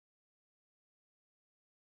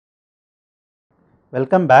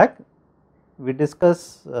Welcome back. We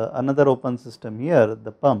discuss another open system here,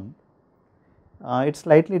 the pump. It is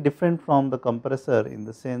slightly different from the compressor in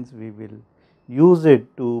the sense we will use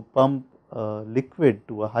it to pump liquid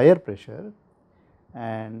to a higher pressure,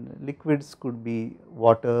 and liquids could be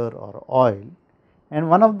water or oil. And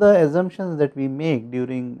one of the assumptions that we make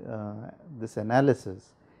during this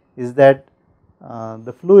analysis is that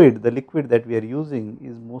the fluid, the liquid that we are using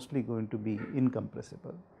is mostly going to be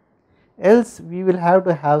incompressible. Else we will have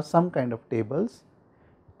to have some kind of tables.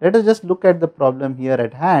 Let us just look at the problem here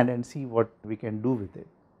at hand and see what we can do with it.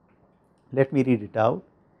 Let me read it out.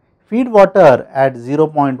 Feed water at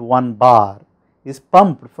 0.1 bar is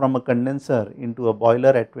pumped from a condenser into a boiler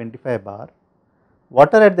at 25 bar.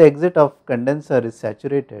 Water at the exit of condenser is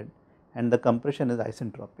saturated and the compression is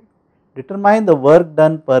isentropic. Determine the work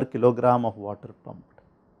done per kilogram of water pumped.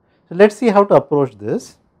 So let us see how to approach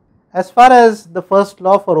this. As far as the first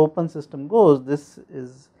law for open system goes, this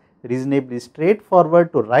is reasonably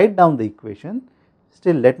straightforward to write down the equation.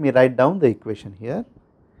 Still, let me write down the equation here.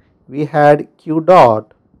 We had Q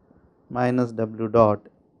dot minus W dot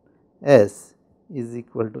S is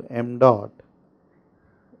equal to M dot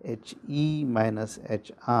HE minus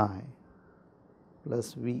HI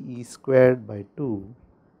plus VE squared by 2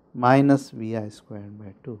 minus VI squared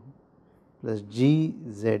by 2 plus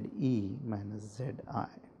GZE minus ZI.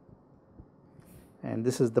 And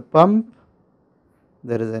this is the pump.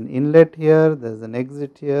 There is an inlet here, there is an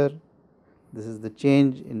exit here, this is the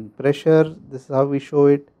change in pressure, this is how we show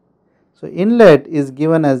it. So inlet is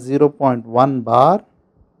given as 0.1 bar,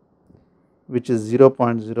 which is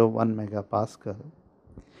 0.01 megapascal,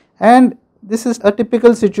 and this is a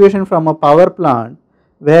typical situation from a power plant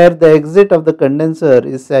where the exit of the condenser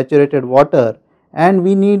is saturated water and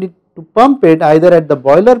we need to pump it either at the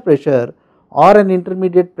boiler pressure or an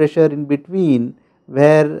intermediate pressure in between,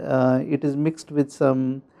 where it is mixed with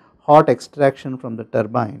some hot extraction from the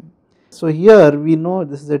turbine. So here we know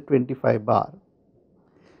this is at 25 bar.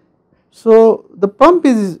 So the pump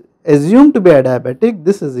is assumed to be adiabatic,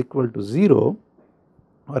 this is equal to 0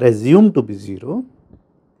 or assumed to be 0.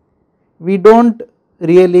 We do not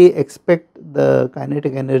really expect the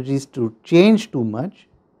kinetic energies to change too much.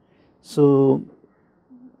 So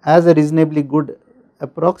as a reasonably good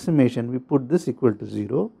approximation, we put this equal to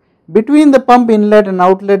 0. Between the pump inlet and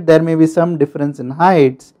outlet there may be some difference in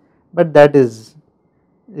heights, but that is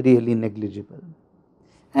really negligible.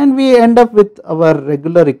 And we end up with our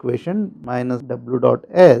regular equation minus W dot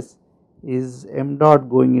S is M dot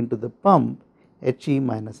going into the pump HE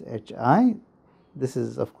minus HI. This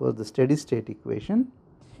is of course the steady state equation,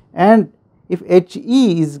 and if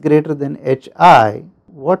HE is greater than HI,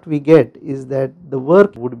 what we get is that the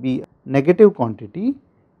work would be negative quantity,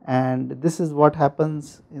 and this is what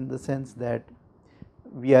happens in the sense that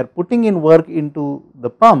we are putting in work into the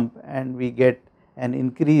pump and we get an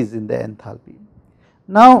increase in the enthalpy.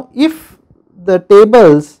 Now if the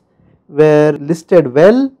tables were listed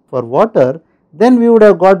well for water, then we would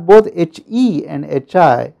have got both HE and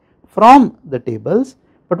HI from the tables,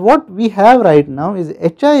 but what we have right now is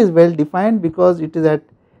HI is well defined because it is at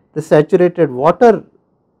the saturated water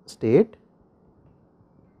state.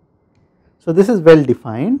 So this is well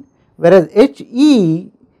defined, whereas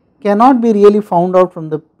HE cannot be really found out from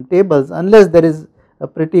the tables unless there is a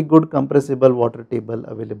pretty good compressible water table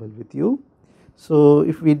available with you. So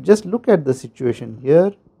if we just look at the situation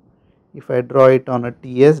here, if I draw it on a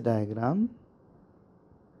TS diagram,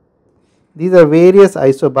 these are various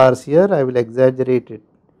isobars here, I will exaggerate it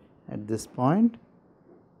at this point,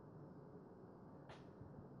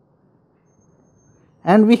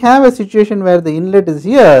 and we have a situation where the inlet is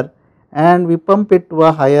here and we pump it to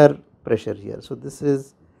a higher pressure here. So this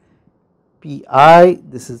is Pi,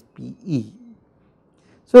 this is Pe.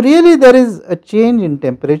 So really there is a change in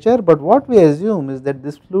temperature, but what we assume is that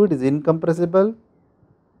this fluid is incompressible,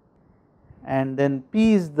 and then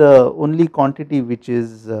P is the only quantity which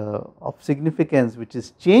is of significance which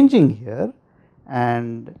is changing here,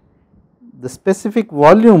 and the specific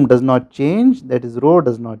volume does not change, that is rho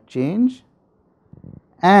does not change,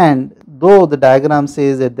 and though the diagram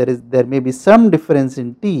says that there may be some difference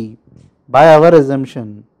in T, by our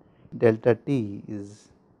assumption delta T is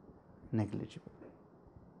negligible,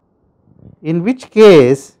 in which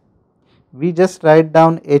case we just write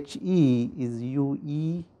down HE is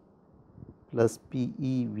UE plus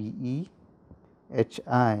PEVE,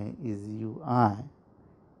 HI is UI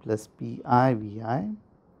plus PIVI.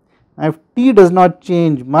 Now if T does not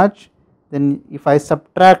change much, then if I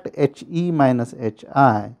subtract HE minus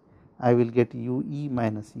HI, I will get UE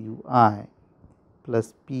minus UI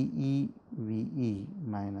plus PEVE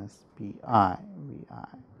minus PIVI.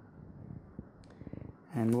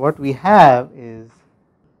 and what we have is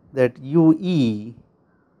that UE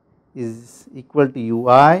is equal to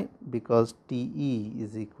UI because TE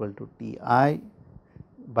is equal to TI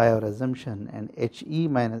by our assumption, and HE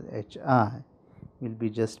minus HI will be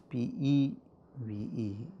just PE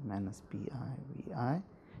VE minus PI VI,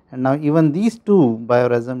 and now even these two by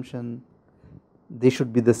our assumption they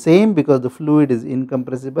should be the same because the fluid is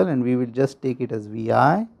incompressible, and we will just take it as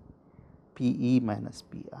VI PE minus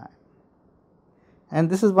PI. And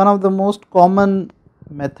this is one of the most common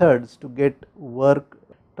methods to get work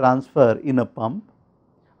transfer in a pump.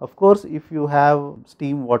 Of course, if you have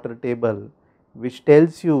steam water table which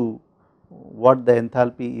tells you what the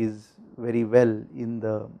enthalpy is very well in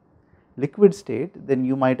the liquid state, then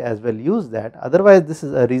you might as well use that. Otherwise, this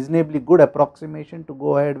is a reasonably good approximation to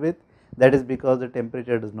go ahead with, that is because the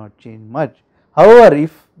temperature does not change much. However,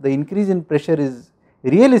 if the increase in pressure is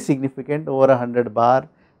really significant over 100 bar,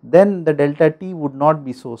 then the delta T would not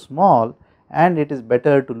be so small, and it is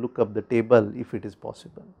better to look up the table if it is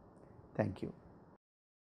possible. Thank you.